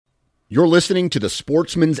You're listening to the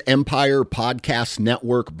Sportsman's Empire Podcast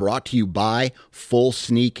Network, brought to you by Full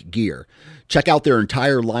Sneak Gear. Check out their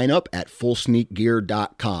entire lineup at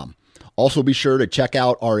fullsneakgear.com. Also be sure to check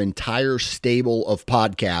out our entire stable of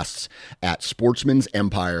podcasts at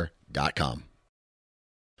sportsmansempire.com.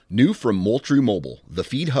 New from Moultrie Mobile, the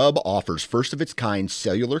Feed Hub offers first-of-its-kind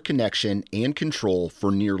cellular connection and control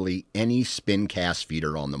for nearly any spin cast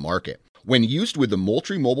feeder on the market. When used with the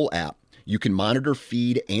Moultrie Mobile app, you can monitor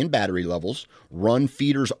feed and battery levels, run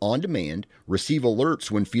feeders on demand, receive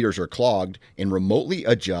alerts when feeders are clogged, and remotely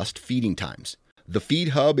adjust feeding times. The Feed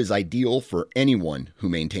Hub is ideal for anyone who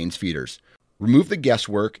maintains feeders. Remove the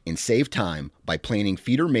guesswork and save time by planning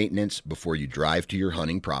feeder maintenance before you drive to your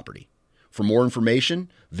hunting property. For more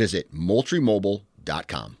information, visit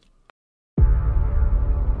MoultrieMobile.com.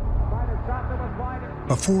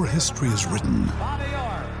 Before history is written,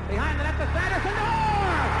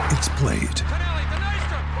 it's played.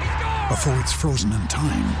 Before it's frozen in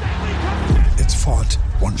time, it's fought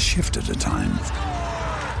one shift at a time.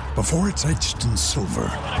 Before it's etched in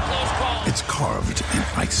silver, it's carved in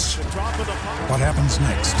ice. What happens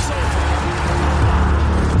next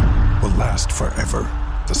will last forever.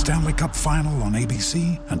 The Stanley Cup Final on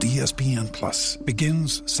ABC and ESPN Plus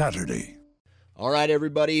begins Saturday. All right,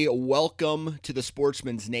 everybody, welcome to the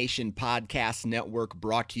Sportsman's Nation Podcast Network,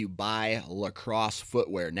 brought to you by Lacrosse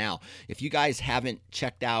Footwear. Now, if you guys haven't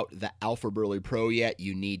checked out the Alpha Burley Pro yet,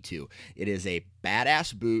 you need to. It is a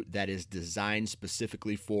badass boot that is designed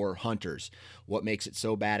specifically for hunters. What makes it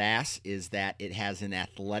so badass is that it has an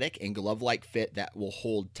athletic and glove-like fit that will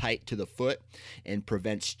hold tight to the foot and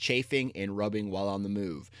prevents chafing and rubbing while on the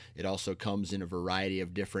move. It also comes in a variety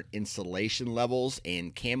of different insulation levels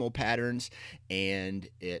and camo patterns, and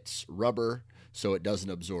it's rubber so it doesn't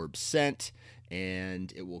absorb scent,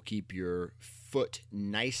 and it will keep your foot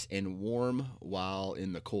nice and warm while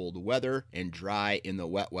in the cold weather and dry in the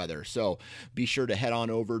wet weather. So be sure to head on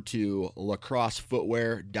over to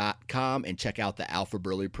lacrossefootwear.com and check out the Alpha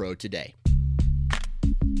Burley Pro today.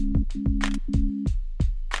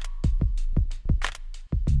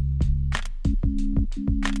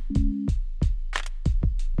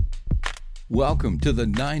 Welcome to the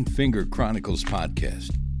Nine Finger Chronicles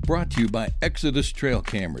podcast, brought to you by Exodus Trail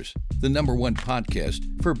Cameras, the #1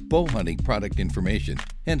 podcast for bow hunting product information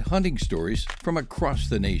and hunting stories from across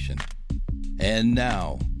the nation. And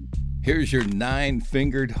now, here's your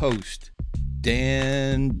nine-fingered host,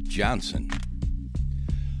 Dan Johnson.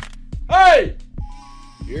 Hey!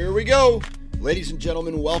 Here we go. Ladies and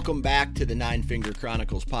gentlemen, welcome back to the Nine Finger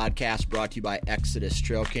Chronicles podcast, brought to you by Exodus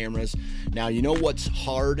Trail Cameras. Now, you know what's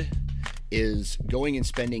hard is going and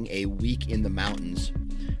spending a week in the mountains,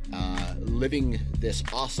 living this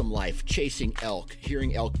awesome life, chasing elk,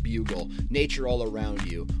 hearing elk bugle, nature all around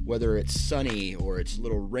you. Whether it's sunny or it's a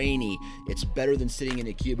little rainy, it's better than sitting in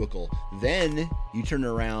a cubicle. Then you turn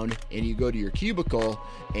around and you go to your cubicle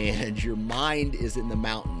and your mind is in the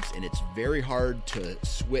mountains, and it's very hard to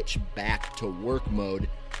switch back to work mode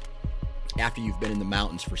after you've been in the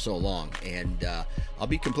mountains for so long. And I'll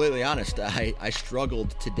be completely honest, I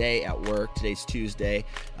struggled today at work. Today's Tuesday.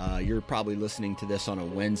 You're probably listening to this on a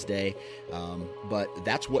Wednesday, but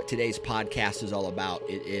that's what today's podcast is all about.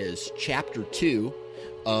 It is chapter 2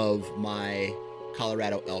 of my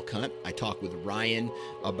Colorado elk hunt. I talk with Ryan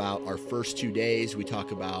about our first 2 days. We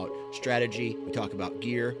talk about strategy. We talk about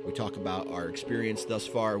gear. We talk about our experience thus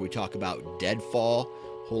far. We talk about deadfall.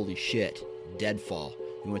 Holy shit, deadfall.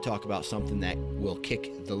 You want to talk about something that will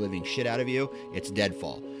kick the living shit out of you? It's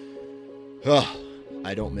deadfall. Ugh,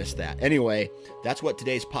 I don't miss that. Anyway, that's what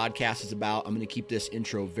today's podcast is about. I'm going to keep this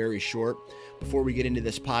intro very short. Before we get into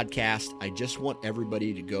this podcast, I just want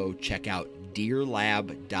everybody to go check out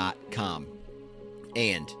deerlab.com.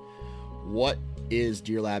 And what is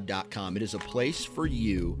deerlab.com? It is a place for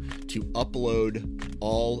you to upload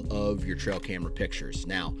all of your trail camera pictures.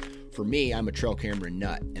 Now, for me, I'm a trail camera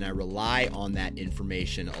nut, and I rely on that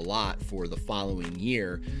information a lot for the following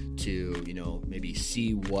year to, maybe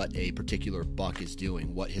see what a particular buck is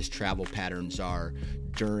doing, what his travel patterns are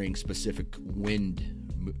during specific wind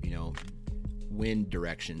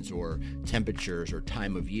directions or temperatures or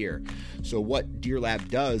time of year. So what Deer Lab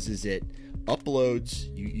does is it uploads,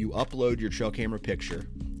 you upload your trail camera picture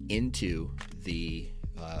into the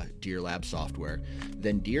Deer Lab software.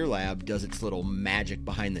 Then Deer Lab does its little magic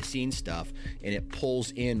behind the scenes stuff, and it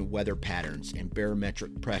pulls in weather patterns and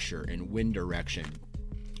barometric pressure and wind direction,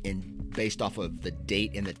 and based off of the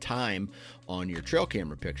date and the time on your trail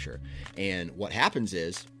camera picture. And what happens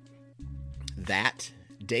is that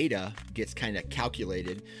data gets kind of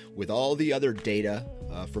calculated with all the other data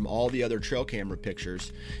from all the other trail camera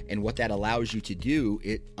pictures. And what that allows you to do,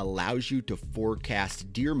 it allows you to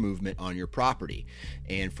forecast deer movement on your property.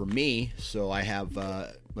 And for me, so I have,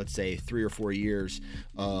 let's say 3 or 4 years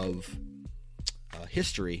of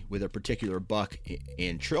history with a particular buck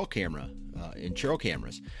in trail cameras.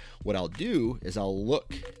 What I'll do is I'll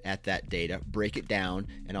look at that data, break it down,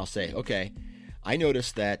 and I'll say, okay, I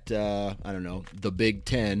noticed that, I don't know, the Big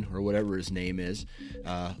Ten or whatever his name is,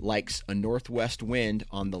 likes a northwest wind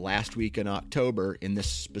on the last week in October in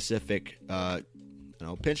this specific,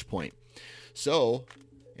 pinch point. So,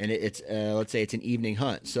 and it's, let's say it's an evening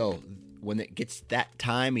hunt. So when it gets that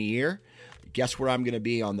time of year, guess where I'm going to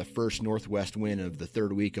be on the first northwest wind of the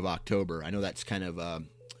third week of October. I know that's kind of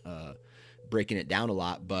breaking it down a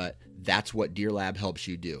lot, but that's what Deer Lab helps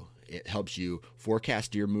you do. It helps you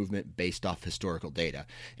forecast deer movement based off historical data.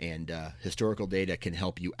 And historical data can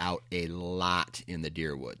help you out a lot in the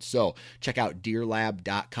deer woods. So check out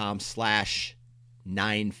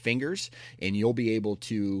deerlab.com/9fingers, and you'll be able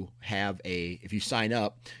to have if you sign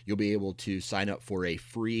up, you'll be able to sign up for a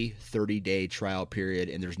free 30-day trial period,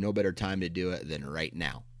 and there's no better time to do it than right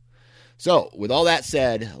now. So with all that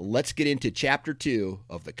said, let's get into Chapter 2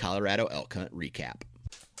 of the Colorado Elk Hunt Recap.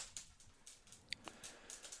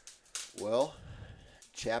 Well,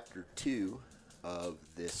 Chapter 2 of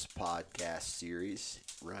this podcast series,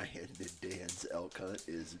 Ryan and Dan's Elk Hunt,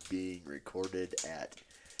 is being recorded at,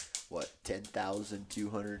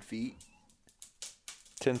 10,200 feet?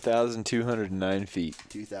 10,209 feet.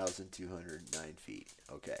 2,209 feet.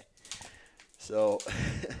 Okay. So,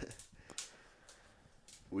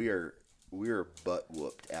 we are butt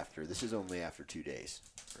whooped after, this is only after 2 days,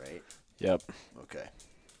 right? Yep. Okay.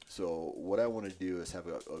 So what I want to do is have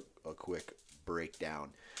a quick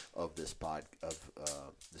breakdown of this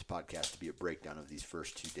this podcast to be a breakdown of these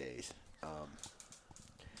first 2 days.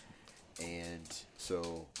 And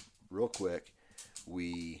so real quick,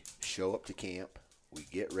 we show up to camp, we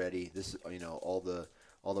get ready. This is, all the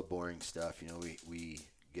boring stuff. We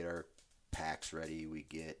get our packs ready, we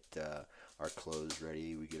get our clothes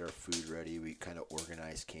ready, we get our food ready, we kind of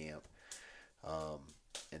organize camp.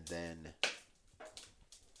 And then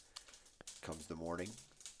comes the morning.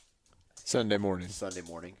 Sunday morning.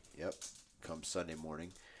 Yep. Comes Sunday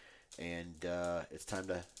morning, and it's time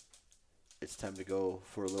to go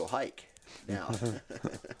for a little hike. Now,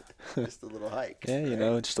 just a little hike. Yeah,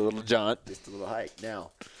 right? Just a little jaunt. Just a little hike. Now,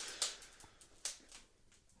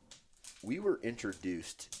 we were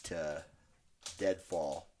introduced to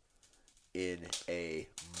deadfall in a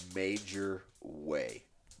major way.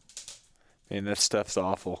 Man, that stuff's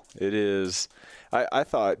awful. It is. I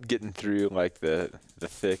thought getting through like the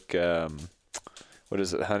thick,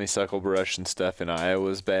 honeysuckle brush and stuff in Iowa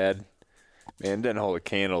was bad. Man, it doesn't hold a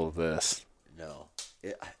candle to this. No,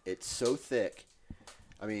 it's so thick.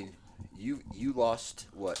 I mean, you lost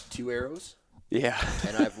 2 arrows? Yeah.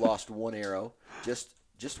 And I've lost 1 arrow just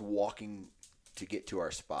walking to get to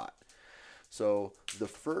our spot. So the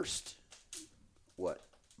first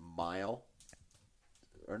mile?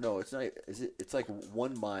 Or no, it's not. It's like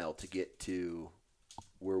 1 mile to get to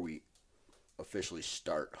where we officially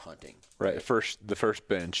start hunting. Right, the first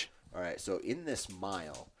bench. All right, so in this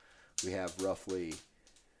mile, we have roughly,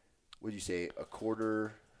 would you say, a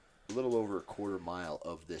little over a quarter mile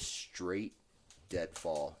of this straight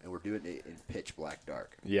deadfall, and we're doing it in pitch black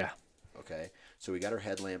dark. Yeah. Okay, so we got our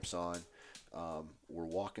headlamps on. We're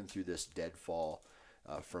walking through this deadfall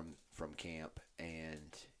from camp,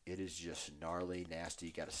 and it is just gnarly, nasty.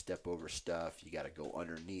 You got to step over stuff. You got to go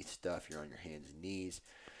underneath stuff. You're on your hands and knees.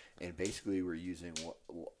 And basically we're using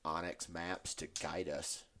Onyx maps to guide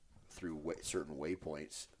us through certain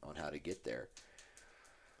waypoints on how to get there.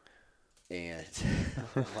 And,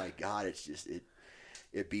 oh my God, it's just,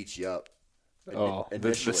 it beats you up. Oh,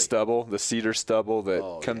 the stubble, the cedar stubble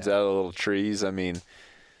that comes out of the little trees. I mean,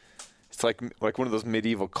 it's like one of those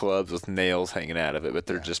medieval clubs with nails hanging out of it, but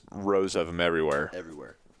they're just rows of them everywhere.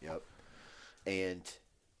 Everywhere, yep. And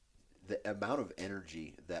the amount of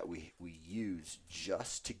energy that we use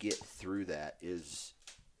just to get through that is,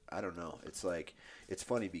 I don't know. It's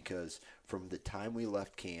funny because from the time we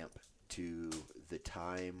left camp to the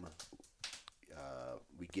time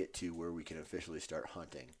we get to where we can officially start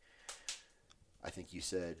hunting, I think you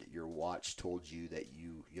said your watch told you that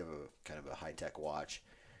you have a kind of a high-tech watch,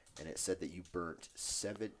 and it said that you burnt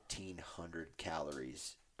 1,700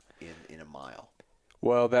 calories in a mile.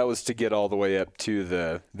 Well, that was to get all the way up to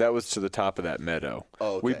the top of that meadow.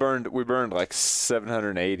 Oh, okay. We burned like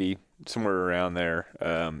 780, somewhere around there,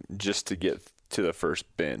 just to get to the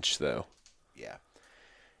first bench, though. Yeah.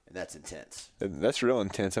 And that's intense. That's real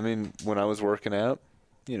intense. I mean, when I was working out,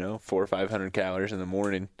 400 or 500 calories in the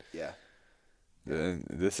morning. Yeah.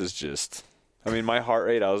 This is just, my heart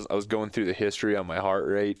rate, I was going through the history on my heart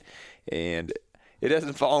rate, and it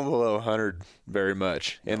hasn't fallen below 100 very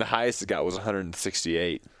much. And the highest it got was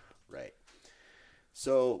 168. Right.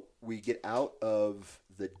 So we get out of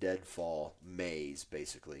the deadfall maze,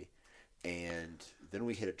 basically, and then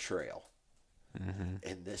we hit a trail. Mm-hmm.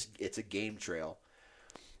 And it's a game trail.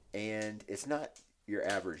 And it's not your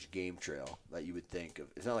average game trail that you would think of.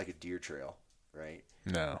 It's not like a deer trail, right?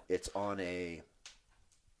 No. It's on a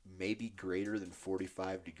maybe greater than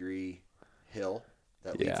 45-degree hill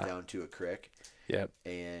that leads down to a creek. Yep.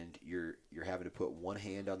 And you're having to put one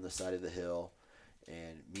hand on the side of the hill,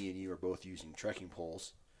 and me and you are both using trekking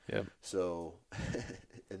poles. Yep. So,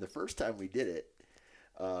 and the first time we did it,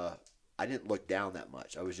 I didn't look down that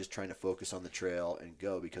much. I was just trying to focus on the trail and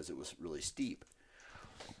go because it was really steep.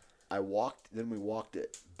 Then we walked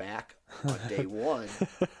it back on day one,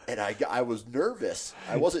 and I was nervous.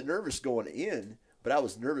 I wasn't nervous going in, but I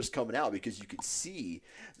was nervous coming out because you could see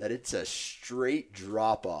that it's a straight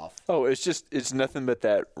drop off. Oh, it's nothing but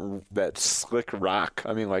that slick rock.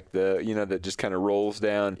 Like that just kind of rolls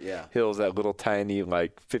down hills, that little tiny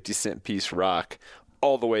 50-cent piece rock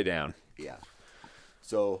all the way down. Yeah.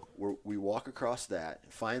 So we walk across that,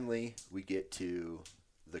 and finally we get to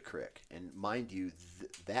the creek, and mind you,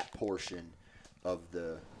 that portion of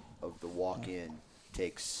the walk in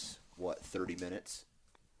takes 30 minutes?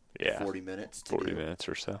 Yeah, 40 minutes. 40 minutes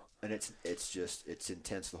or so. And it's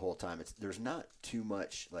intense the whole time. There's not too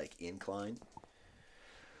much incline.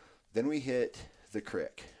 Then we hit the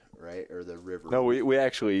creek, right, or the river. No, we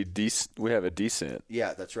actually we have a descent.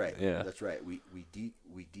 Yeah, that's right. Yeah, that's right. We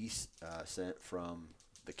descent from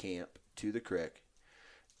the camp to the creek.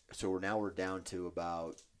 So we're down to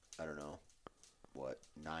about, I don't know,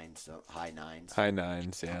 high nines. High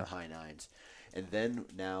nines, yeah. High nines. And then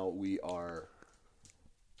now we got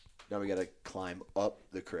to climb up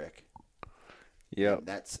the creek. Yep.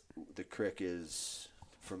 And the creek is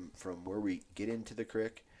from where we get into the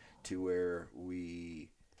creek to where we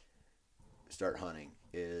start hunting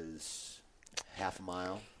is half a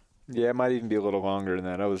mile. Yeah, it might even be a little longer than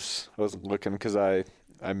that. I was looking because I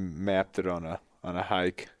mapped it on a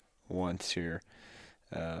hike once here.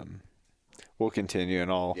 We'll continue, and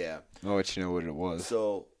I'll let you know what it was.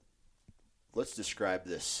 So let's describe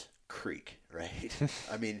this creek, right?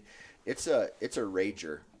 It's a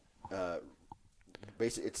rager.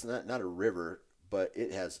 Basically, it's not a river, but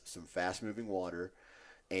it has some fast-moving water,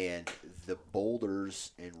 and the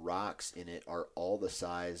boulders and rocks in it are all the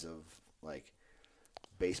size of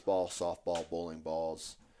baseball, softball, bowling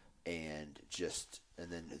balls, and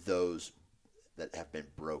then those that have been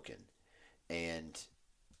broken. And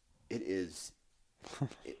it's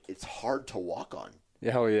hard to walk on.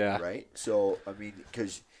 Oh yeah. Right? So,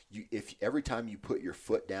 because if every time you put your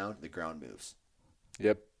foot down, the ground moves.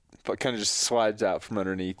 Yep. It kind of just slides out from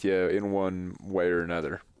underneath you in one way or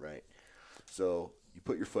another. Right. So you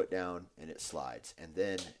put your foot down and it slides. And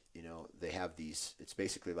then, they have these, it's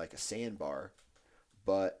basically like a sandbar,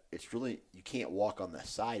 but it's really, you can't walk on the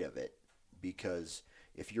side of it because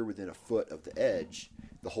if you're within a foot of the edge,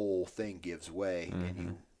 the whole thing gives way,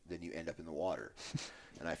 and then you end up in the water.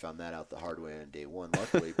 And I found that out the hard way on day one.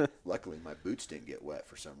 Luckily, my boots didn't get wet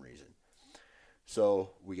for some reason. So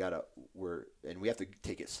we have to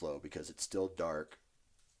take it slow because it's still dark.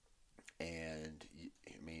 And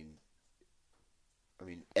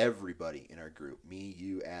everybody in our group, me,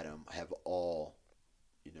 you, Adam, have all,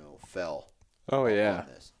 fell. Oh yeah, on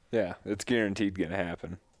this. Yeah, it's guaranteed gonna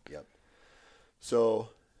happen. Yep. So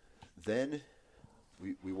then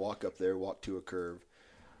we walk up there, walk to a curve,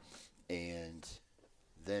 and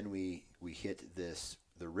then we hit this.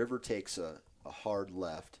 The river takes a hard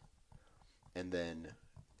left, and then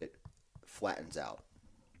it flattens out.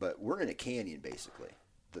 But we're in a canyon, basically.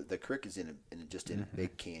 The creek is in a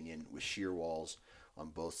big canyon with sheer walls on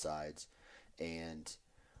both sides, and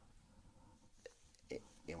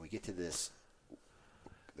we get to this.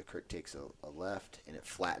 The creek takes a left and it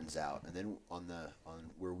flattens out, and then on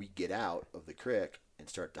where we get out of the creek and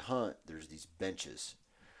start to hunt, there's these benches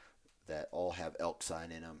that all have elk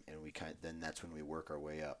sign in them, and then that's when we work our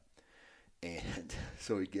way up. And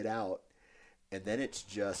so we get out, and then it's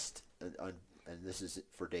just and this is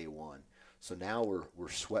for day one. So now we're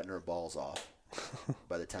sweating our balls off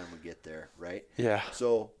by the time we get there, right? Yeah.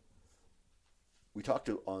 So we talked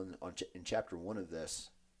in chapter 1 of this,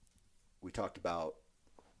 we talked about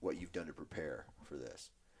what you've done to prepare for this.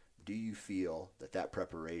 Do you feel that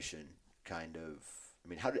preparation kind of,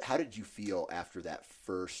 how did you feel after that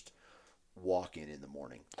first walk in the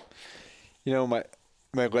morning? You know, my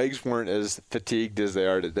legs weren't as fatigued as they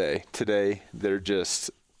are today. Today, they're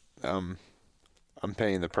just, I'm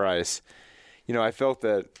paying the price. You know, I felt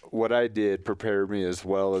that what I did prepared me as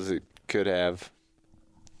well as it could have,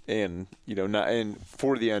 and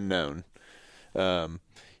for the unknown.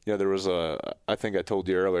 There was I think I told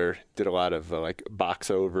you earlier, did a lot of like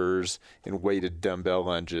box overs and weighted dumbbell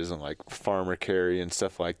lunges and like farmer carry and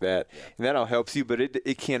stuff like that. Yeah. And that all helps you, but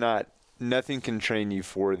it cannot. Nothing can train you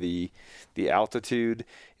for the altitude,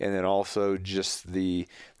 and then also just the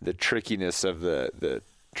trickiness of the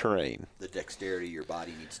terrain. The dexterity your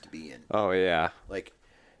body needs to be in. Oh yeah. Like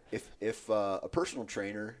if a personal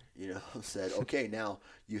trainer, said, okay, now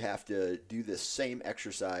you have to do this same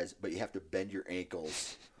exercise, but you have to bend your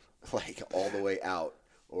ankles like all the way out,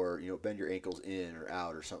 or bend your ankles in or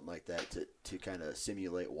out or something like that to kind of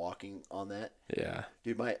simulate walking on that. Yeah.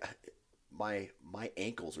 Dude, my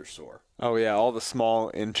ankles are sore. Oh yeah, all the small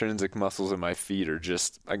intrinsic muscles in my feet are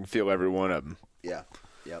just, I can feel every one of them. Yeah.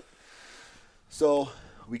 Yep. So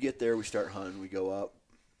we get there, we start hunting, we go up,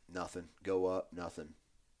 nothing. Go up, nothing.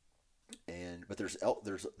 But there's a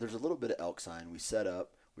little bit of elk sign. We set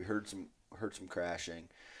up, we heard some crashing,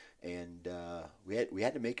 and we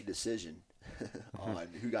had to make a decision on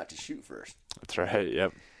who got to shoot first. That's right.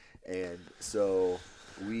 Yep. And so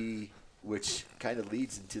which kind of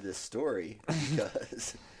leads into this story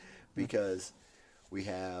because we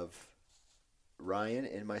have Ryan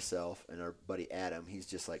and myself and our buddy Adam. He's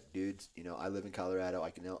just like, dudes, I live in Colorado.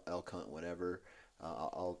 I can elk hunt whenever.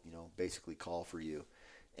 I'll basically call for you.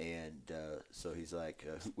 And so he's like,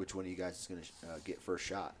 which one of you guys is going to get first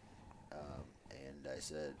shot? And I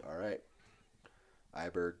said, all right,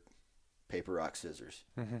 Iberg, paper, rock, scissors.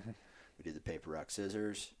 We did the paper, rock,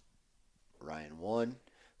 scissors. Ryan won,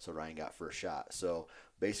 so Ryan got first shot. So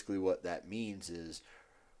basically what that means is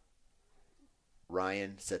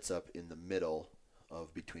Ryan sets up in the middle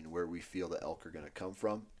of between where we feel the elk are going to come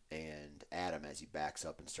from, and Adam as he backs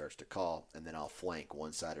up and starts to call, and then I'll flank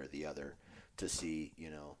one side or the other to see,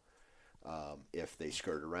 if they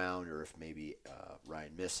skirt around or if maybe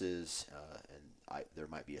Ryan misses, and there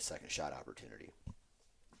might be a second shot opportunity.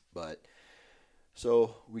 But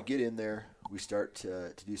so we get in there, we start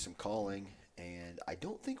to do some calling, and I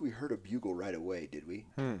don't think we heard a bugle right away, did we?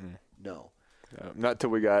 Mm-hmm. No. Not till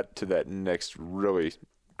we got to that next really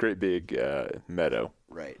great big meadow.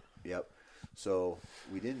 Right. Yep. So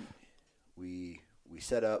we didn't. We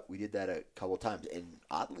set up. We did that a couple of times, and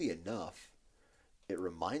oddly enough, it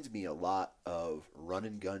reminds me a lot of run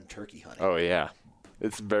and gun turkey hunting. Oh yeah,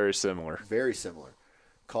 it's very similar. Very similar.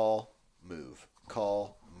 Call, move.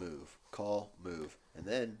 Call, move. Call, move. And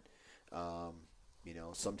then,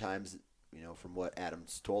 sometimes, from what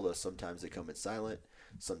Adam's told us, sometimes they come in silent.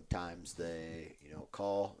 Sometimes they,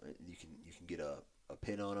 call. You can get a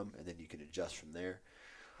pin on them, and then you can adjust from there.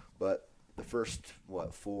 But the first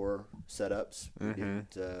 4 setups,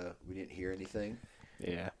 we didn't hear anything.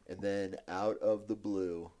 Yeah. And then out of the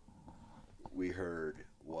blue, we heard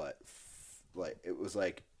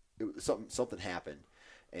something happened,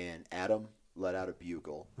 and Adam let out a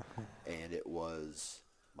bugle, and it was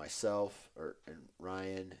myself and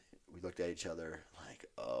Ryan. We looked at each other like,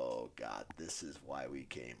 oh God, this is why we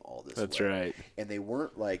came all this way. That's right. And they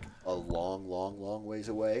weren't like a long, long, long ways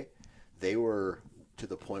away. They were to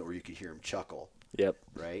the point where you could hear them chuckle. Yep.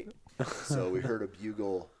 Right? So we heard a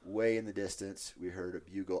bugle way in the distance. We heard a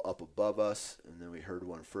bugle up above us, and then we heard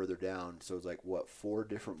one further down. So it was like, 4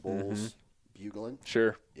 different bulls bugling?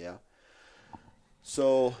 Sure. Yeah.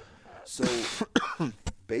 So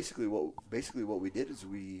basically what we did is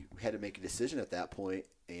we had to make a decision at that point,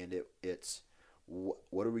 and it's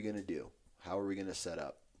what are we going to do? How are we going to set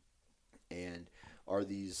up? And are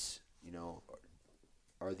these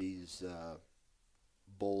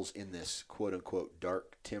bulls in this quote-unquote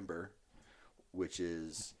dark timber, which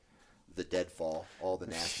is the deadfall, all the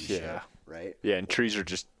nasty shit, right? Yeah, and trees are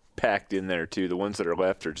just packed in there, too. The ones that are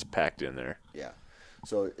left are just packed in there. Yeah.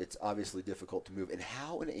 So it's obviously difficult to move. And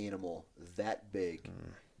how an animal that big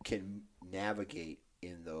can navigate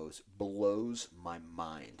in those blows my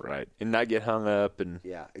mind. Right. And not get hung up. And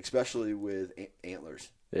yeah, especially with antlers.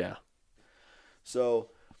 Yeah. So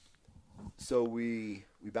we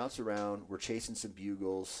bounce around. We're chasing some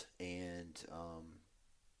bugles, and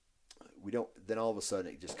we don't. Then all of a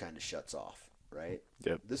sudden, it just kind of shuts off. Right.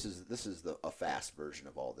 Yep. This is a fast version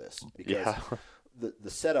of all this because the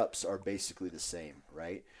setups are basically the same.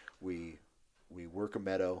 Right. We work a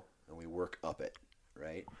meadow and we work up it.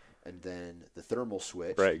 Right. And then the thermal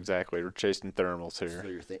switch. Right. Exactly. We're chasing thermals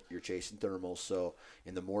here. So you're chasing thermals. So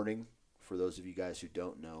in the morning, for those of you guys who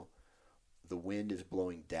don't know, the wind is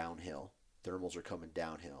blowing downhill. Thermals are coming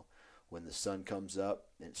downhill. When the sun comes up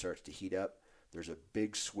and it starts to heat up, there's a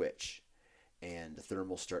big switch, and the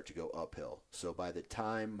thermals start to go uphill. So by the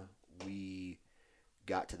time we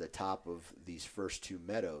got to the top of these first 2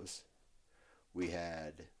 meadows, we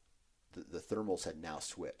had the thermals had now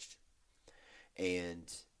switched,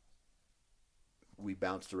 and we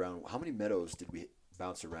bounced around. How many meadows did we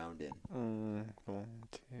bounce around in? 1,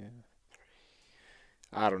 2, 3.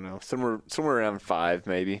 I don't know. Somewhere around 5,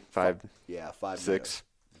 maybe 5. Yeah, 5, 6. Meadows.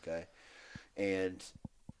 Okay, and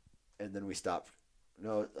then we stopped.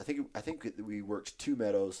 No, I think we worked 2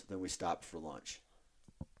 meadows. Then we stopped for lunch.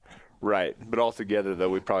 Right, but altogether though,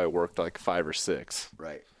 we probably worked like 5 or 6.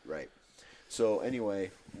 Right. So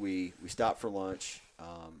anyway, we stopped for lunch,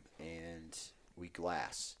 and we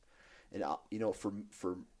glass. And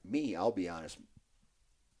for me, I'll be honest.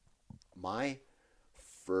 My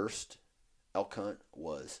first elk hunt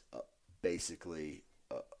was basically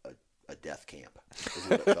a death camp. Is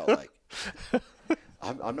what it felt like.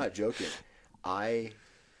 I'm not joking. I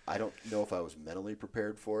don't know if I was mentally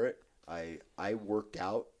prepared for it. I worked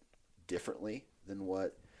out differently than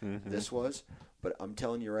what this was, but I'm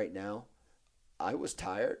telling you right now, I was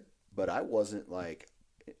tired, but I wasn't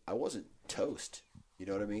toast. You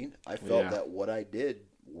know what I mean? I felt that what I did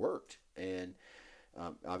worked, and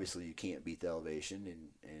obviously you can't beat the elevation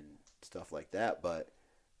and stuff like that, but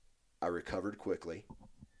I recovered quickly.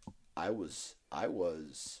 I was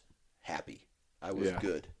happy. I was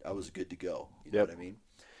good. I was good to go. You know what I mean?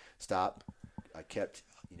 Stop. We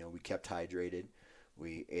kept hydrated.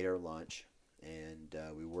 We ate our lunch, and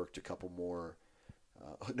we worked a couple more.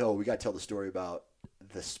 No, we got to tell the story about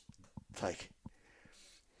this. Like,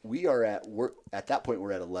 we're at that point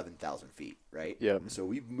we're at 11,000 feet, right? Yeah. So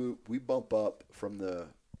we bump up from the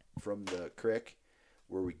creek.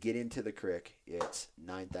 Where we get into the creek, it's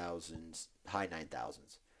 9,000s, high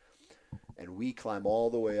 9,000s. And we climb all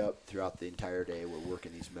the way up throughout the entire day. We're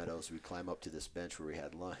working these meadows. We climb up to this bench where we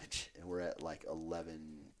had lunch, and we're at like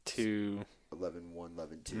 11.2.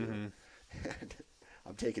 And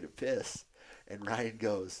I'm taking a piss, and Ryan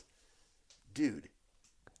goes, "Dude,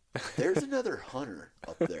 there's another hunter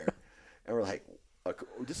up there." And we're like,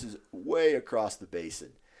 this is way across the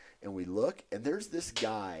basin. And we look, and there's this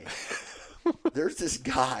guy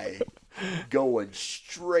going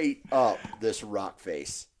straight up this rock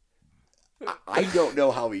face. I don't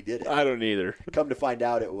know how he did it. I don't either. Come to find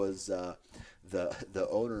out, it was the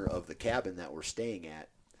owner of the cabin that we're staying at.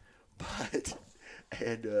 But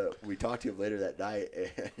we talked to him later that night,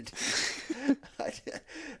 and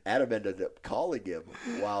Adam ended up calling him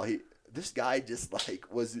while this guy just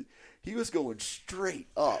he was going straight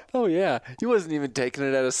up. Oh yeah, he wasn't even taking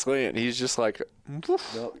it at a slant. He's just like,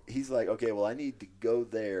 no. He's like, okay, well, I need to go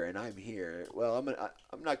there, and I'm here. Well,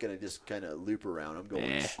 I'm not gonna just kind of loop around. I'm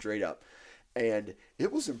going straight up, and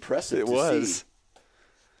it was impressive. It was.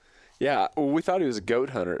 Yeah, well, we thought he was a goat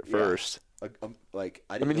hunter at first.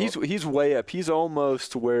 He's way up. He's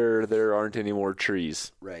almost where there aren't any more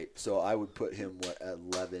trees. Right. So I would put him at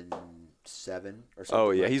 11.7 or something. Oh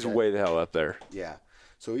yeah, he's way the hell up there. Yeah.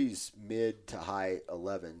 So he's mid to high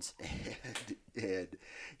 11s, and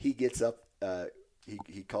he gets up.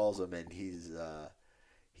 He calls him, and he's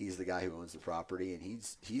the guy who owns the property, and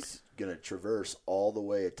he's gonna traverse all the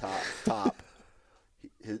way top.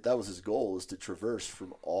 That was his goal, is to traverse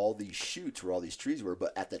from all these chutes where all these trees were,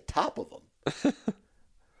 but at the top of them.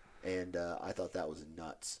 And I thought that was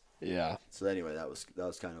nuts. Yeah. So anyway, that was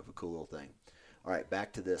kind of a cool little thing. All right,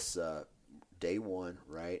 back to this day one,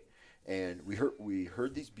 right? And we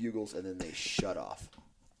heard these bugles, and then they shut off,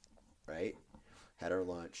 right? Had our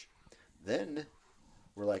lunch. Then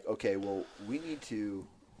we're like, okay, well, we need to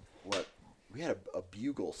we had a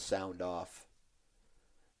bugle sound off,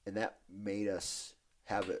 and that made us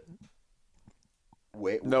have it.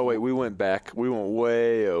 We went back. We went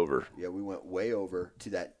way over. Yeah, we went way over to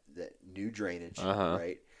that new drainage,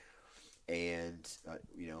 right? And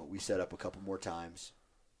we set up a couple more times,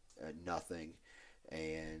 nothing.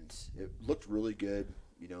 And it looked really good.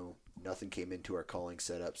 Nothing came into our calling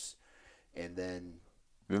setups. And then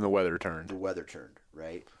the weather turned. The weather turned,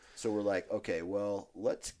 right? So we're like, okay, well,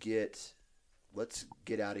 let's get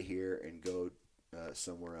out of here and go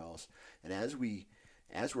somewhere else. And as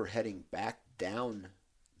we're heading back down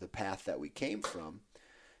the path that we came from,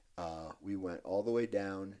 we went all the way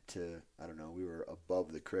down to, I don't know, we were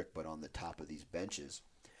above the creek, but on the top of these benches.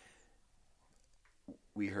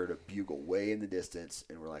 We heard a bugle way in the distance,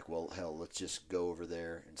 and we're like, well, hell, let's just go over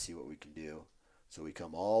there and see what we can do. So we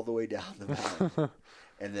come all the way down the mountain,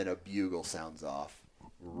 and then a bugle sounds off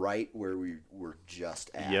right where we were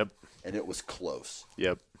just at. Yep. And it was close.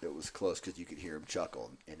 Yep. It was close because you could hear him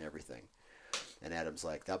chuckle and everything. And Adam's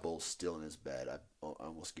like, that bull's still in his bed. I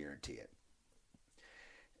almost guarantee it.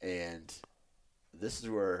 And this is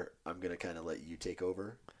where I'm going to kind of let you take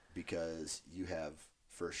over because you have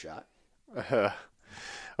first shot.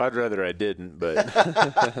 I'd rather I didn't,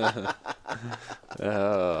 but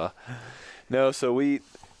no. So we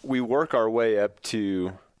work our way up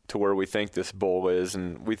to where we think this bull is,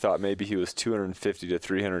 and we thought maybe he was 250 to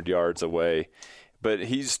 300 yards away. But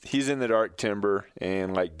he's in the dark timber,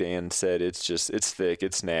 and like Dan said, it's thick,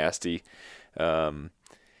 it's nasty. And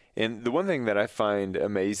the one thing that I find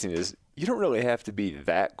amazing is you don't really have to be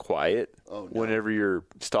that quiet whenever you're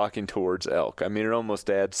stalking towards elk. I mean, it almost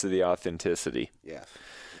adds to the authenticity. Yeah.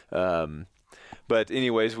 But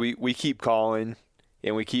anyways, we keep calling,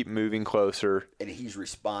 and we keep moving closer. And he's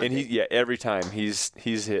responding. And every time he's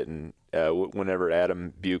hitting whenever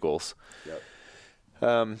Adam bugles. Yep.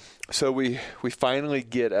 So we finally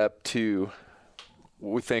get up to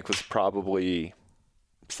what we think was probably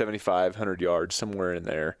 7,500 yards, somewhere in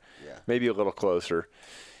there, maybe a little closer.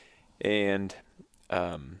 And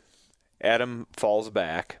Adam falls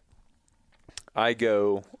back. I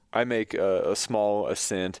make a small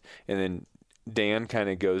ascent, and then Dan kind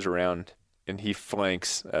of goes around and he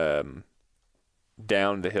flanks down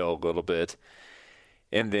the hill a little bit.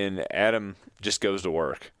 And then Adam just goes to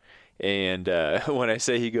work. And when I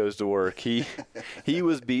say he goes to work, he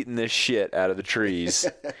was beating the shit out of the trees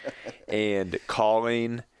and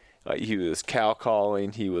calling. He was cow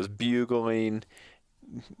calling. He was bugling,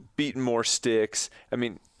 beating more sticks. I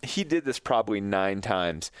mean, he did this probably 9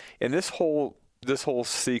 times. And this whole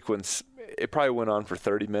sequence, it probably went on for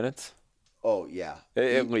 30 minutes. Oh, yeah.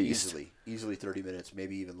 At least. Easily 30 minutes,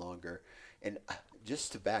 maybe even longer. And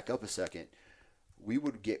just to back up a second, we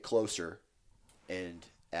would get closer and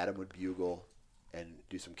Adam would bugle and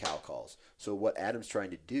do some cow calls. So what Adam's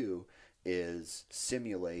trying to do is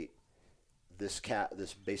simulate this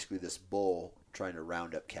bull trying to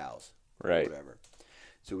round up cows, right? Or whatever.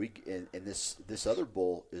 So this other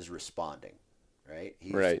bull is responding, right?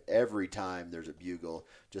 Every time there's a bugle,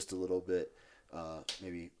 just a little bit,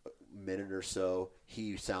 maybe a minute or so,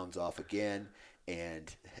 he sounds off again,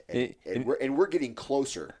 and we're getting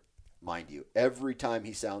closer, mind you. Every time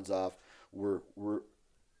he sounds off, we're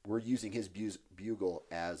using his bugle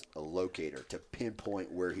as a locator to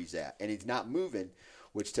pinpoint where he's at, and he's not moving,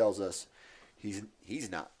 which tells us he's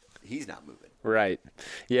not moving. Right.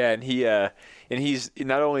 Yeah, and he's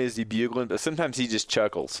not only is he bugling, but sometimes he just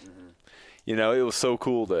chuckles. Mm-hmm. You know, it was so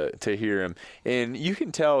cool to hear him, and you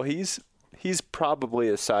can tell he's probably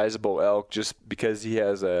a sizable elk just because he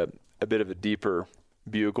has a bit of a deeper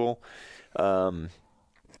bugle.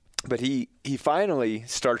 But he finally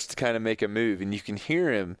starts to kind of make a move, and you can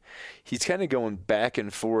hear him. He's kind of going back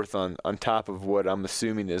and forth on top of what I'm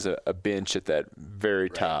assuming is a bench at that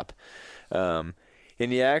very top.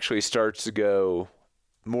 And he actually starts to go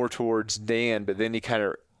more towards Dan, but then he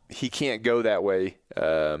can't go that way.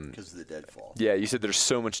 Because of the deadfall. Yeah, you said there's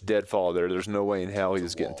so much deadfall there. There's no way in hell he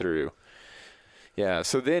was getting through. Yeah,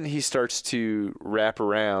 so then he starts to wrap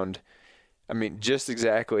around, I mean, just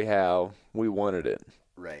exactly how we wanted it.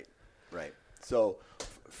 Right. So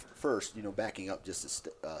first, backing up just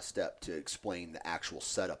a step to explain the actual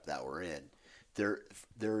setup that we're in, there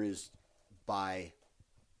is, by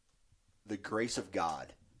the grace of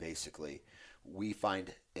God, basically, we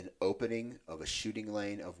find an opening of a shooting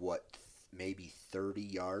lane of maybe 30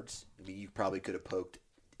 yards. I mean, you probably could have poked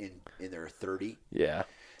in there 30. Yeah.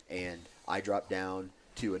 And I dropped down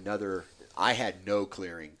to another. I had no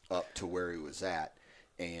clearing up to where he was at,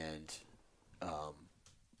 and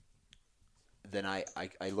then I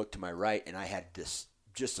looked to my right, and I had this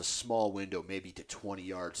just a small window, maybe to 20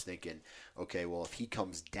 yards, thinking, okay, well, if he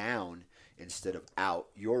comes down instead of out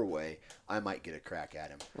your way, I might get a crack at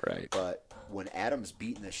him. Right. But when Adam's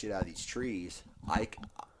beating the shit out of these trees,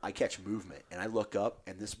 I catch movement, and I look up,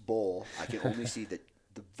 and this bull, I can only see the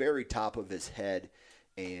very top of his head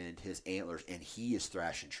and his antlers, and he is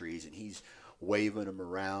thrashing trees, and he's waving them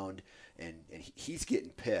around, and he's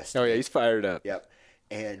getting pissed. Oh, yeah, he's fired up. Yep.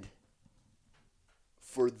 And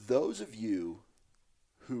for those of you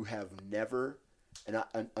who have never, and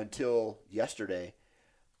until yesterday,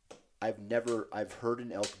 I've heard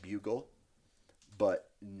an elk bugle, but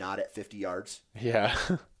not at 50 yards. Yeah.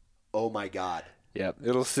 Oh my God. Yep.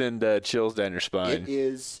 It'll send chills down your spine. It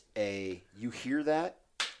is you hear that?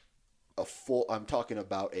 I'm talking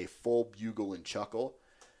about a full bugle and chuckle,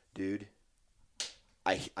 dude.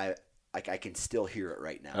 I can still hear it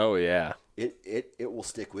right now. Oh yeah. It will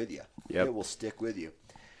stick with you. Yep. It will stick with you.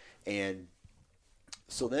 And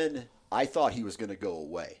so then I thought he was going to go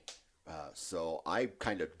away. So I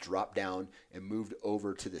kind of dropped down and moved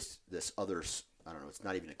over to this other I don't know, it's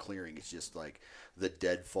not even a clearing. It's just like the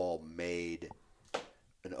deadfall made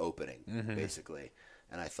an opening, basically.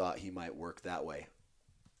 And I thought he might work that way.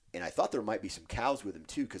 And I thought there might be some cows with him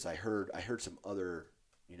too, because I heard some other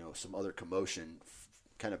commotion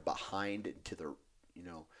kind of behind and to the,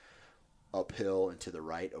 uphill and to the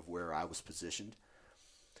right of where I was positioned.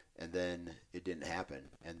 And then it didn't happen.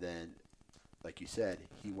 And then, like you said,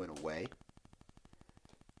 he went away.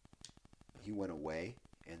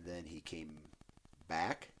 And then he came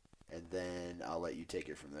back, and then I'll let you take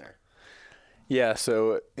it from there. Yeah,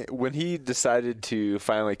 so when he decided to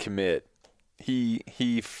finally commit,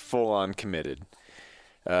 he full-on committed.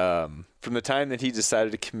 From the time that he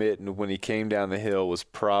decided to commit and when he came down the hill was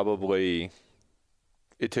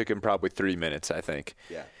it took him probably 3 minutes, I think.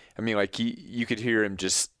 Yeah. I mean, like, you could hear him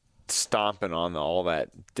just stomping on all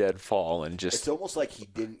that deadfall and just... It's almost like he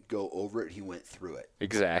didn't go over it, he went through it.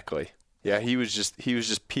 Exactly. Yeah, he was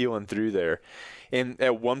just peeling through there. And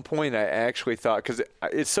at one point I actually thought, because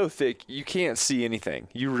it's so thick, you can't see anything.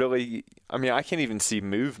 I can't even see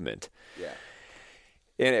movement. Yeah.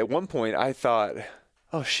 And at one point I thought,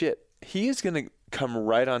 oh shit, he is going to come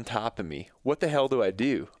right on top of me. What the hell do I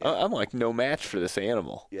do? Yeah. I'm like no match for this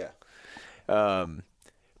animal. Yeah.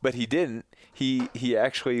 But he didn't. He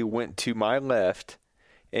actually went to my left,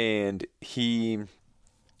 and he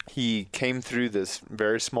came through this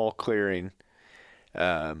very small clearing.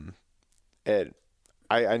 I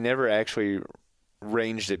never actually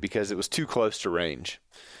ranged it because it was too close to range.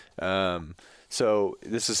 So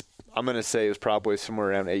I'm going to say it was probably somewhere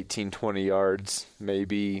around 18, 20 yards,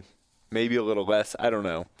 maybe a little less. I don't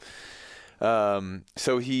know.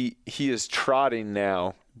 So he is trotting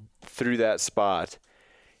now through that spot,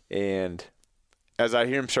 and as I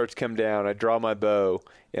hear him start to come down, I draw my bow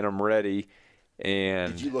and I'm ready.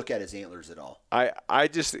 And did you look at his antlers at all? I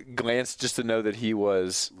just glanced just to know that he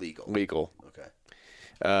was legal. Okay.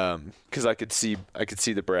 Because I could see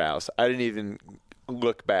the brows. I didn't even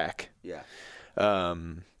look back. Yeah.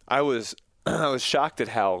 I was shocked at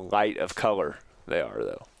how light of color they are,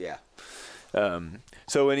 though. Yeah.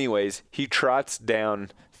 So, anyways, he trots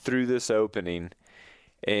down through this opening,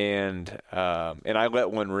 and I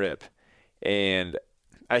let one rip, and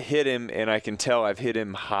I hit him, and I can tell I've hit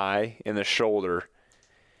him high in the shoulder,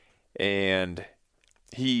 and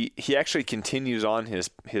he actually continues on his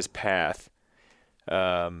path,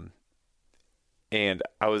 and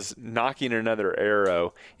I was knocking another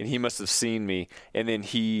arrow, and he must have seen me, and then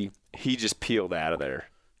he just peeled out of there.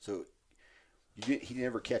 So he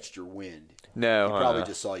never catched your wind. No. He probably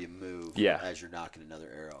just saw you move as you're knocking another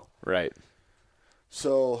arrow. Right.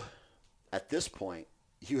 So at this point,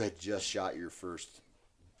 you had just shot your first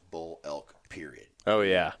bull elk, period. Oh,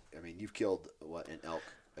 yeah. I mean, you've killed, an elk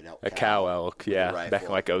cow elk, yeah, back in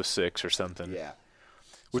like 2006 or something. Yeah.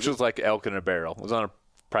 Which was like elk in a barrel. It was on a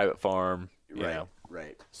private farm, you know.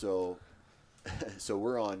 Right. So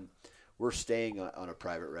we're staying on a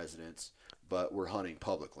private residence, but we're hunting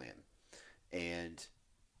public land. And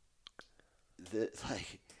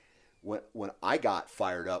when I got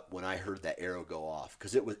fired up when I heard that arrow go off,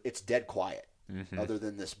 because it's dead quiet, other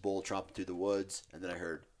than this bull tromping through the woods, and then I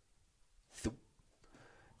heard, thoop,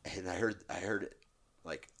 and I heard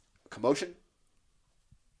like commotion,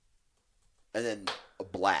 and then a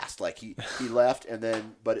blast. Like he left, and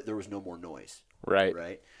then but there was no more noise. Right.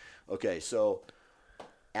 Right. Okay. So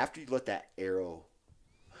after you let that arrow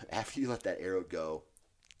go,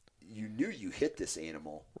 you knew you hit this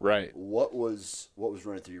animal. Right. What was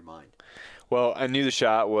running through your mind? Well, I knew the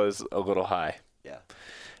shot was a little high. Yeah.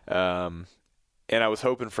 And I was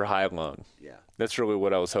hoping for high lung. Yeah. That's really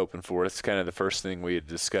what I was hoping for. It's kind of the first thing we had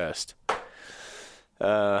discussed.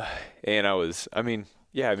 And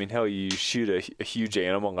hell, you shoot a huge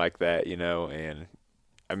animal like that, and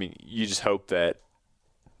I mean, you just hope that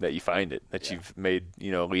you find it, that you've made,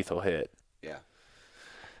 a lethal hit. Yeah.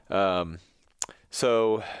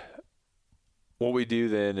 So what we do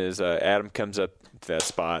then is Adam comes up to that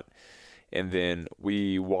spot, and then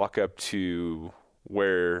we walk up to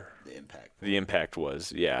where the impact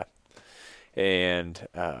was. Yeah. And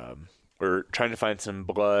we're trying to find some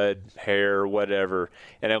blood, hair, whatever.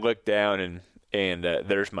 And I look down, and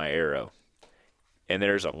there's my arrow. And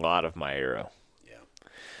there's a lot of my arrow. Yeah.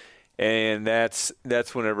 And that's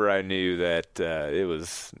whenever I knew that it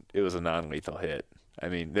was a non-lethal hit. I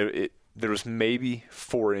mean, there was maybe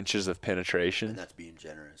 4 inches of penetration. And that's being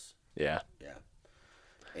generous. Yeah. Yeah.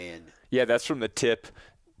 And yeah, that's from the tip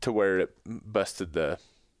to where it busted on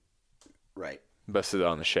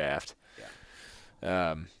the shaft.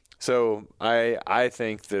 Yeah. So I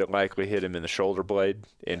think that it likely hit him in the shoulder blade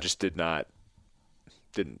and just didn't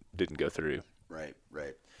go through. Right.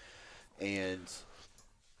 And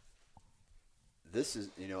this is,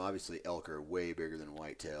 obviously elk are way bigger than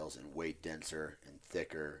whitetails and way denser and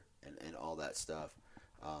thicker and all that stuff.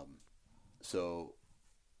 So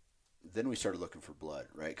then we started looking for blood,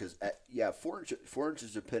 right? Because 4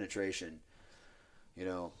 inches of penetration,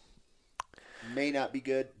 may not be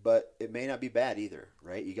good, but it may not be bad either,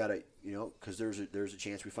 right? You gotta, because there's a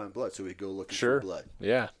chance we find blood, so we go looking for blood.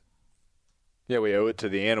 Yeah, we owe it to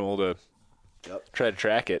the animal to try to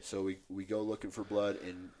track it. So we go looking for blood,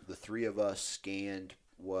 and the three of us scanned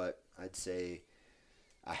what I'd say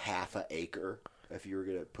a half an acre, if you were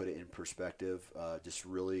gonna put it in perspective. Just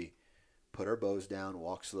really put our bows down,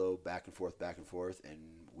 walk slow, back and forth, and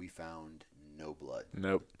we found no blood.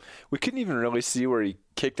 Nope. We couldn't even really see where he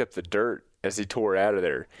kicked up the dirt as he tore out of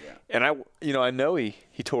there. Yeah. And I know he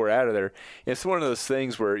tore out of there. And it's one of those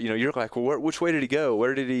things where, you're like, well, which way did he go?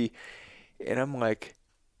 Where did he? And I'm like,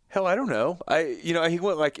 hell, I don't know. He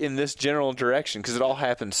went like in this general direction because it all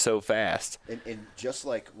happened so fast. And just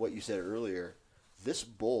like what you said earlier, this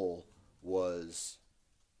bull was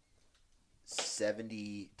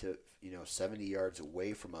 70 yards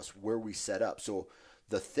away from us where we set up. So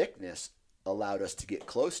the thickness allowed us to get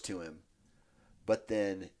close to him, but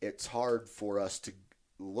then it's hard for us to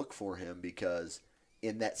look for him because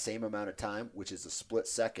in that same amount of time, which is a split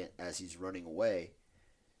second as he's running away,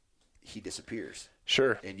 he disappears.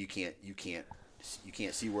 Sure. And you can't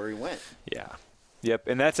see where he went. Yeah. Yep.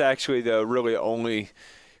 And that's actually the really only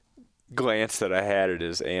glance that I had at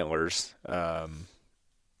his antlers,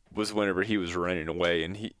 was whenever he was running away,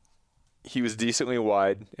 and he was decently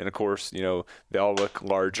wide, and of course, they all look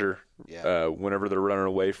larger whenever they're running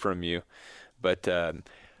away from you. But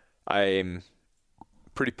I'm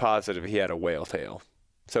pretty positive he had a whale tail,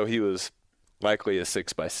 so he was likely a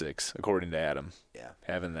 6x6, according to Adam. Yeah,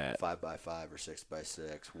 having that 5x5 or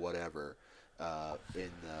 6x6, whatever,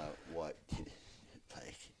 in the like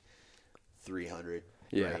 300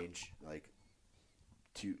 range, like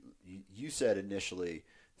you said initially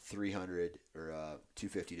 300 or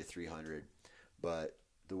 250 to 300, but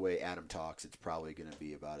the way Adam talks, it's probably going to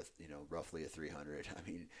be about roughly a 300. I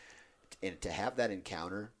mean, and to have that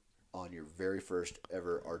encounter on your very first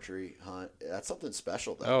ever archery hunt, that's something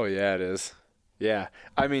special, though. Oh yeah, it is. Yeah,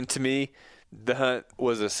 I mean, to me, the hunt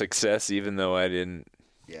was a success, even though I didn't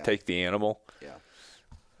take the animal.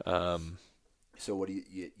 Yeah. So what do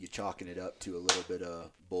you chalking it up to a little bit of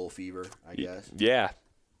bull fever, I guess? Yeah.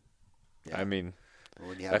 I mean,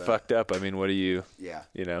 I fucked up. I mean, what do you? Yeah.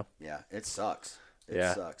 Yeah, it sucks.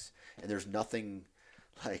 It sucks. And there's nothing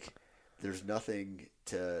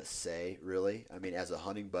to say, really. I mean, as a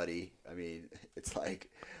hunting buddy, I mean, it's like,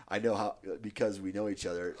 I know how, because we know each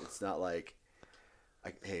other, it's not like,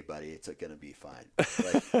 hey, buddy, it's going to be fine.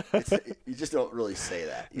 Like, you just don't really say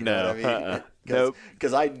that. You know what I mean? Nope.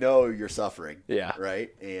 Because I know you're suffering. Yeah. Right?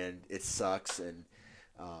 And it sucks. And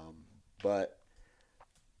but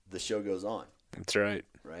the show goes on. That's right.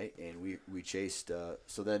 Right? And we chased.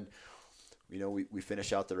 So then, we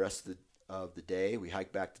finish out the rest of the day. We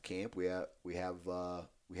hike back to camp. We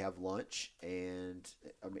have lunch and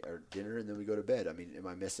or dinner, and then we go to bed. I mean, am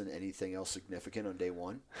I missing anything else significant on day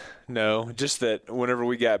one? No, just that whenever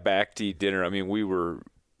we got back to eat dinner, I mean, we were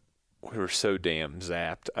so damn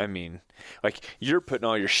zapped. I mean, like, you're putting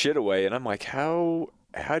all your shit away, and I'm like, how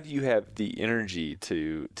do you have the energy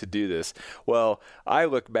to do this? Well, I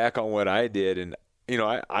look back on what I did, and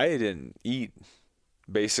I didn't eat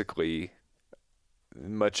basically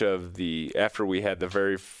much of after we had the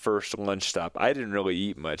very first lunch stop. I didn't really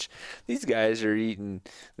eat much. These guys are eating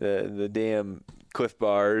the damn Cliff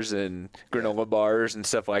Bars and granola bars and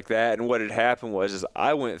stuff like that. And what had happened was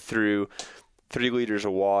I went through 3 liters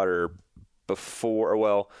of water before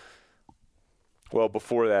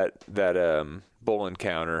that bull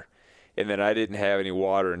encounter, and then I didn't have any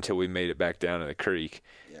water until we made it back down to the creek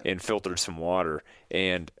and filtered some water.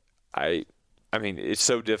 And I mean, it's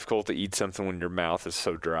so difficult to eat something when your mouth is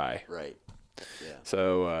so dry. Right. Yeah.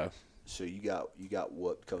 So you got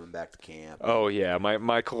whooped coming back to camp. Oh yeah,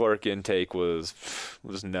 my caloric intake was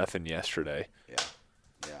nothing yesterday. Yeah.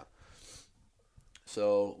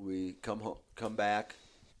 So we come back,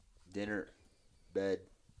 dinner, bed,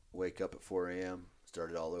 wake up at 4 a.m.,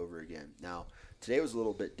 start it all over again. Now, today was a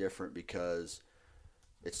little bit different because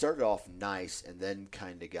it started off nice and then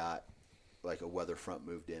kind of got like a weather front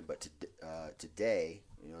moved in. But today,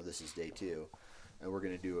 this is day 2, and we're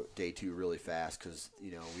going to do day 2 really fast because,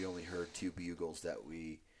 we only heard 2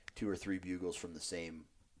 or 3 bugles from the same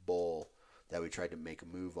bull that we tried to make a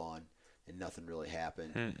move on, and nothing really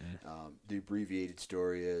happened. The abbreviated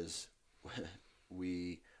story is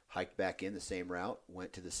we hiked back in the same route,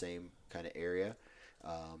 went to the same kind of area,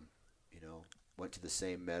 went to the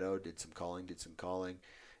same meadow, did some calling,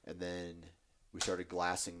 and then we started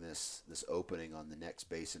glassing this opening on the next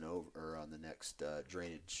basin over, or on the next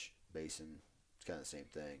drainage basin. It's kind of the same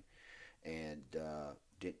thing, and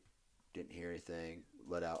didn't hear anything.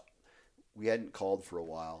 Let out. We hadn't called for a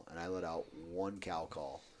while, and I let out one cow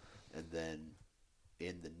call, and then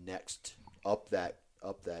in the next up that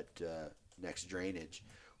next drainage,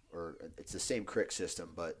 or it's the same creek system,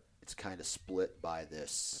 but it's kind of split by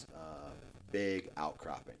this big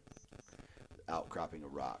outcropping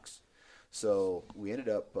of rocks. So we ended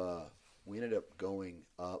up going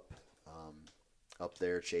up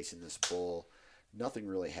there chasing this bull. Nothing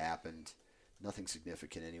really happened. Nothing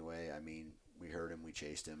significant anyway. I mean, we heard him. We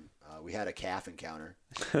chased him. We had a calf encounter.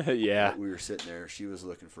 Yeah. We were sitting there. She was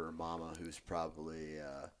looking for her mama, who's probably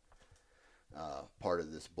part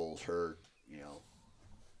of this bull's herd.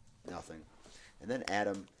 Nothing. And then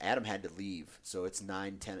Adam had to leave. So it's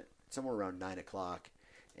 9:10, somewhere around 9 o'clock,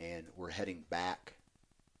 and we're heading back.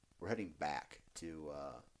 We're heading back to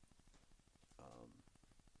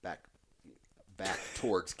back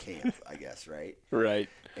towards camp, I guess, right? Right.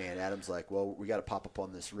 And Adam's like, "Well, we got to pop up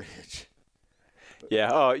on this ridge." Yeah.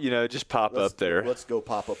 Oh, just pop up there. Let's go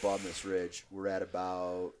pop up on this ridge. We're at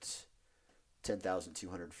about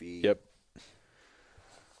 10,200 feet. Yep.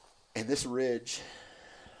 And this ridge,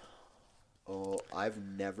 I've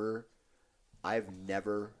never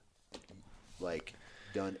like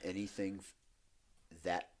done anything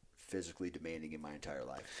that physically demanding in my entire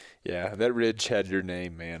life. Yeah, that ridge had your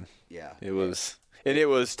name, man. Yeah. It was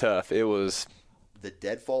tough. It was the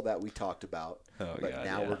deadfall that we talked about. Oh, but God,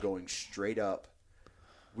 now yeah. we're going straight up.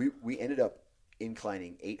 We ended up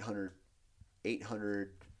inclining 800,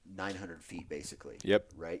 900 feet basically.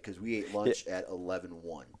 Yep. Right? Because we ate lunch at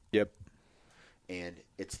 11:01. Yep. And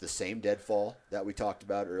it's the same deadfall that we talked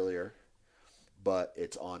about earlier, but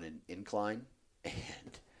it's on an incline.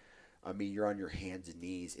 And, I mean, you're on your hands and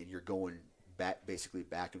knees, and you're going basically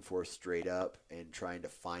back and forth straight up and trying to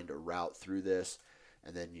find a route through this.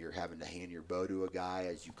 And then you're having to hand your bow to a guy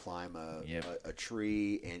as you climb a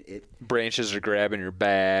tree. And branches are grabbing your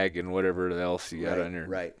bag and whatever else you got on your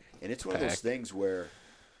Right. And it's one of those things where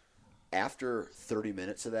after 30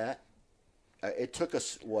 minutes of that, it took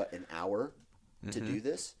us, an hour to do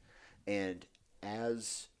this, and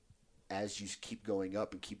as you keep going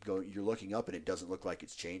up and keep going, you're looking up and it doesn't look like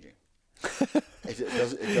it's changing. It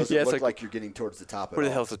doesn't look like you're getting towards the top at all. Where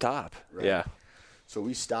the hell's the top? Right. Yeah. So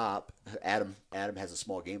we stop. Adam has a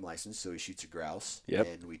small game license, so he shoots a grouse. Yep.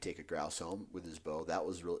 And we take a grouse home with his bow. That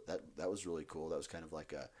was really cool. That was kind of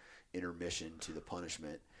like a intermission to the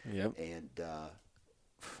punishment. Yep. And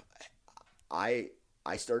I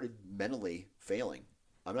started mentally failing.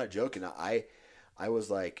 I'm not joking. I was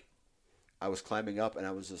like, I was climbing up and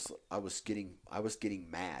I was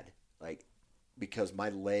getting mad, like, because my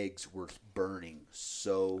legs were burning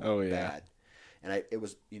so bad. And it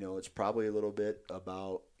was, it's probably a little bit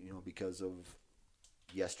about, because of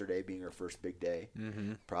yesterday being our first big day,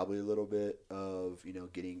 probably a little bit of,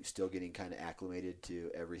 still getting kind of acclimated to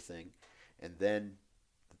everything. And then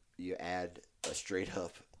you add a straight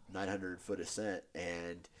up 900-foot ascent,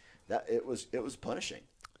 and that it was punishing.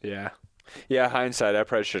 Yeah. Yeah, hindsight, I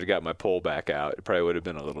probably should have got my pole back out. It probably would have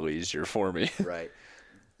been a little easier for me. Right.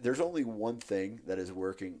 There's only one thing that is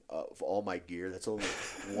working of all my gear. That's only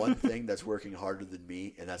one thing that's working harder than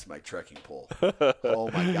me, and that's my trekking pole. Oh,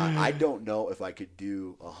 my God. I don't know if I could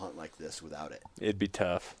do a hunt like this without it. It'd be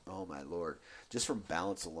tough. Oh, my Lord. Just from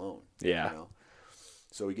balance alone. Yeah.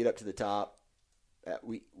 So we get up to the top.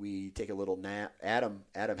 We take a little nap. Adam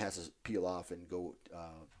has to peel off and go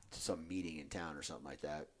to some meeting in town or something like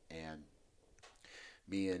that. And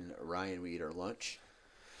me and Ryan, we eat our lunch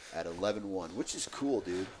at 11:01, which is cool,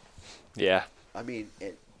 dude. Yeah. I mean,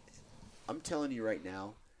 I'm telling you right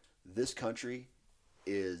now, this country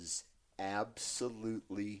is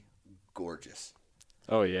absolutely gorgeous.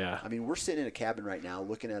 Oh, yeah. I mean, we're sitting in a cabin right now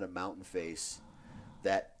looking at a mountain face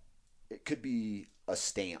that it could be a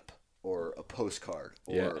stamp or a postcard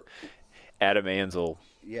or Adam Ansel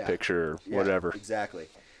picture or whatever. Exactly.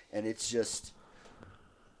 And it's just,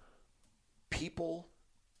 people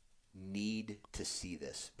need to see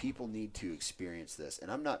this. People need to experience this.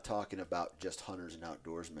 And I'm not talking about just hunters and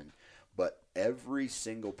outdoorsmen, but every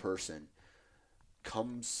single person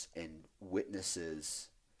comes and witnesses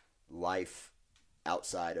life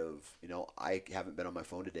outside of, I haven't been on my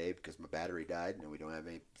phone today because my battery died and we don't have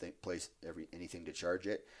anything to charge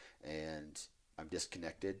it, and I'm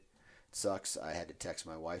disconnected. It sucks. I had to text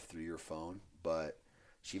my wife through your phone, but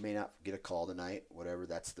she may not get a call tonight, whatever.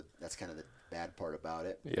 That's kind of the bad part about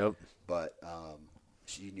it. Yep. But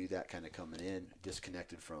she knew that kind of coming in,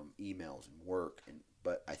 disconnected from emails and work.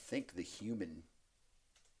 But I think the human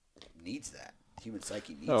needs that. The human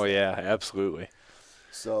psyche needs that. Oh, yeah, absolutely.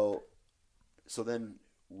 So then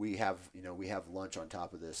we have lunch on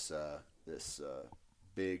top of this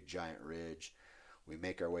big giant ridge. We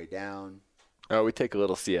make our way down. Oh, we take a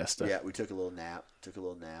little siesta. Yeah, we took a little nap.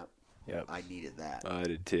 Yep. I needed that. I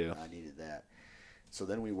did too. I needed that. So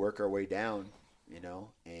then we work our way down,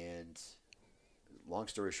 and long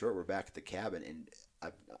story short, we're back at the cabin,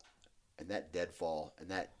 and that deadfall and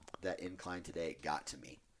that incline today got to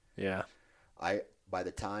me. Yeah. By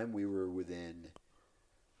the time we were within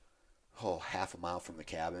half a mile from the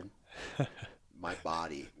cabin, my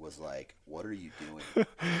body was like, "What are you doing?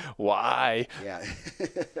 Why?" Yeah.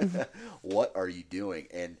 What are you doing?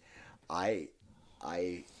 And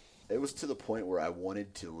it was to the point where I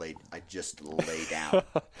wanted to just lay down.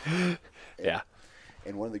 Yeah.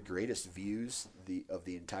 And one of the greatest views of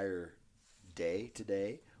the entire day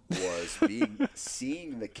today was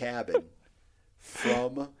seeing the cabin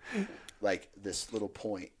from like this little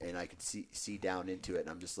point, and I could see down into it, and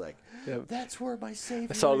I'm just like, yep. That's where my Savior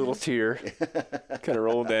I saw a little is. tear kind of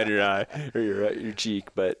rolling down your eye or your cheek,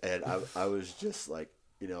 and I was just like,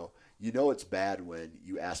 it's bad when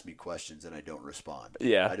you ask me questions and I don't respond.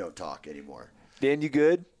 Yeah, I don't talk anymore. Dan, you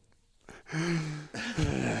good? Like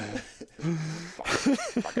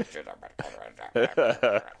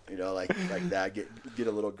that, get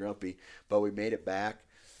a little grumpy. But we made it back,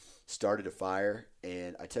 started a fire,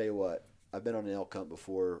 and I tell you what, I've been on an elk hunt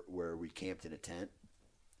before where we camped in a tent,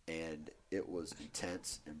 and it was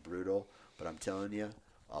intense and brutal. But I'm telling you,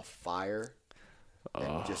 a fire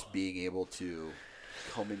and just being able to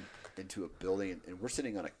come into a building, and we're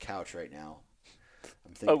sitting on a couch right now.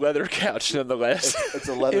 A leather couch, nonetheless. It's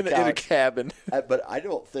a leather couch in a cabin. But I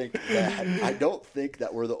don't think that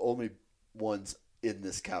we're the only ones in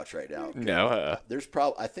this couch right now. No,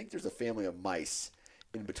 I think there's a family of mice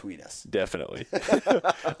in between us. Definitely.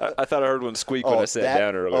 I thought I heard one squeak when I sat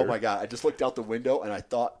down earlier. Oh my God! I just looked out the window and I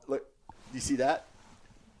thought, look, you see that?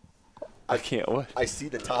 I can't. What? I see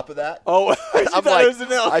the top of that. Oh, I'm like,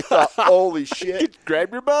 I thought, holy shit!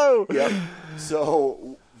 Grab your bow. Yep.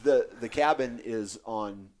 So the cabin is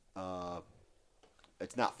on.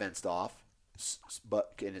 It's not fenced off,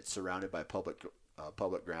 and it's surrounded by public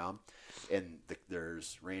ground, and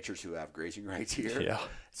there's ranchers who have grazing rights here. Yeah.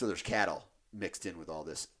 So there's cattle mixed in with all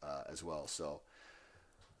this as well. So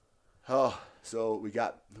we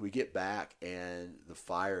get back and the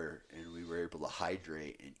fire, and we were able to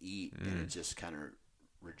hydrate and eat, and it just kind of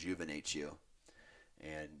rejuvenates you.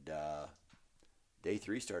 And day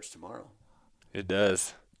 3 starts tomorrow. It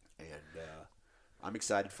does. And I'm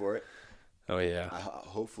excited for it. Oh yeah.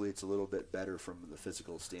 Hopefully it's a little bit better from the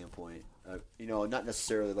physical standpoint. Not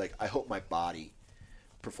necessarily like I hope my body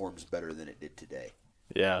performs better than it did today.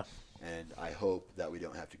 Yeah. And I hope that we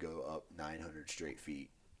don't have to go up 900 straight feet.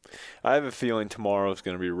 I have a feeling tomorrow is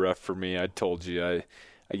going to be rough for me. I told you I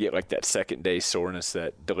get like that second day soreness,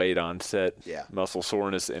 that delayed onset muscle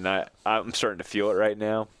soreness, and I'm starting to feel it right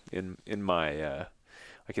now in my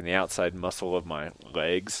like in the outside muscle of my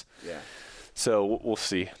legs. Yeah. So we'll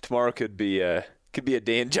see. Tomorrow could be a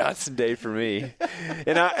Dan Johnson day for me.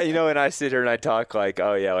 And I sit here and I talk like,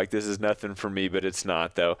 oh yeah, like this is nothing for me, but it's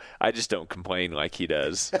not though. I just don't complain like he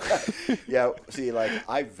does. Yeah. See, like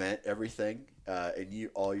I vent everything, and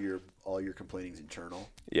all your complaining is internal.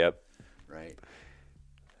 Yep. Right.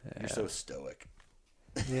 Yeah. You're so stoic.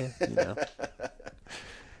 Yeah.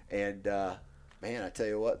 And man, I tell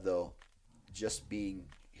you what though, just being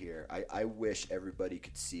here, I wish everybody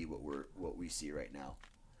could see what we see right now.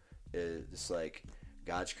 It's like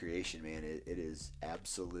God's creation, man. It is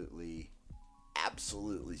absolutely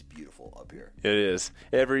beautiful up here. It is.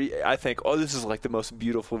 I think, this is like the most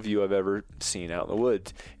beautiful view I've ever seen out in the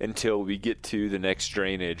woods until we get to the next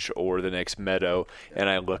drainage or the next meadow, and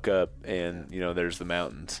I look up and there's the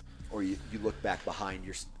mountains. Or you look back behind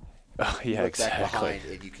your. Oh yeah, exactly. Back behind,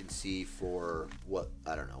 and you can see for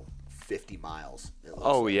 50 miles.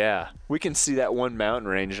 Oh like. Yeah, we can see that one mountain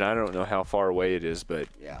range, and I don't know how far away it is, but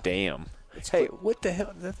damn. What the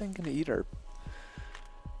hell is that thing gonna eat our?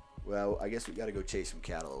 Well, I guess we got to go chase some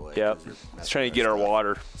cattle away. Yep, it's trying to get our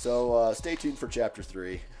water. So stay tuned for Chapter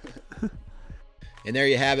 3. And there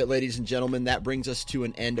you have it, ladies and gentlemen. That brings us to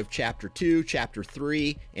an end of Chapter 2. Chapter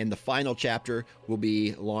 3 and the final chapter will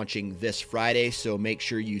be launching this Friday, so make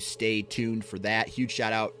sure you stay tuned for that. Huge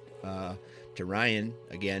shout out to Ryan,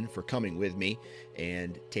 again, for coming with me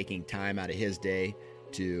and taking time out of his day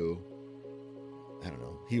to,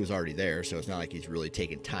 he was already there, so it's not like he's really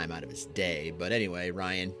taking time out of his day. But anyway,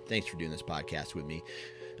 Ryan, thanks for doing this podcast with me.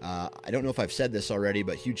 I don't know if I've said this already,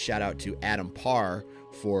 but huge shout out to Adam Parr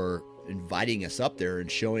for inviting us up there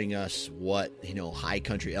and showing us what, high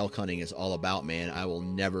country elk hunting is all about, man. I will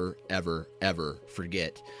never, ever, ever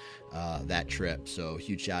forget that trip. So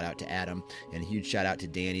huge shout out to Adam, and a huge shout out to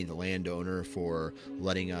Danny, the landowner, for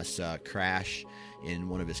letting us crash in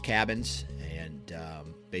one of his cabins and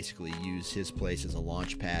basically use his place as a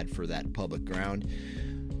launch pad for that public ground.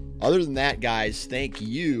 Other than that, guys, thank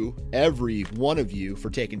you, every one of you,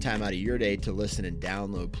 for taking time out of your day to listen and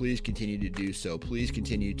download. Please continue to do so. Please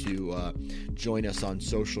continue to join us on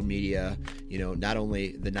social media, not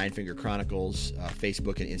only the Nine Finger Chronicles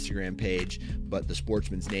Facebook and Instagram page, but the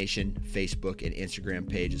Sportsman's Nation Facebook and Instagram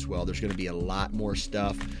page as well. There's going to be a lot more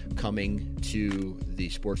stuff coming to the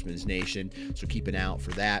Sportsman's Nation, so keep an eye out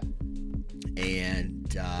for that.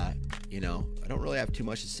 And, I don't really have too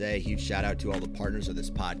much to say. Huge shout out to all the partners of this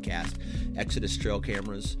podcast: Exodus Trail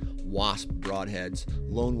Cameras, Wasp Broadheads,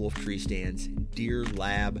 Lone Wolf Tree Stands, Deer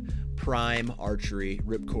Lab, Prime Archery,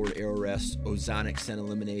 Ripcord Arrow Rests, Ozonic Scent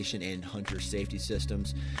Elimination, and Hunter Safety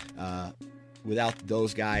Systems. Without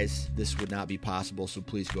those guys, this would not be possible, so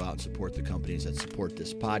please go out and support the companies that support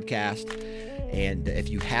this podcast. And if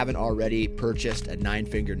you haven't already purchased a Nine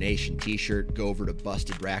Finger Nation t-shirt, go over to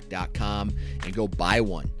bustedrack.com and go buy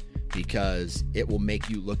one, because it will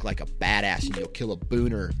make you look like a badass, and you'll kill a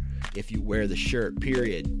booner if you wear the shirt,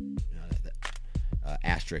 period.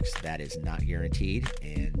 Asterisk, that is not guaranteed,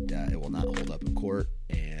 and it will not hold up in court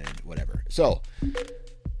and whatever. So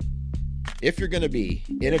if you're going to be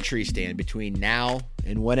in a tree stand between now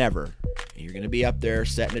and whenever, and you're going to be up there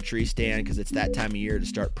setting a tree stand because it's that time of year to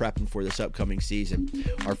start prepping for this upcoming season,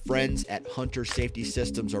 our friends at Hunter Safety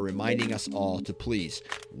Systems are reminding us all to please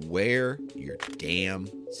wear your damn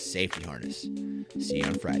safety harness. See you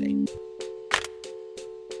on Friday.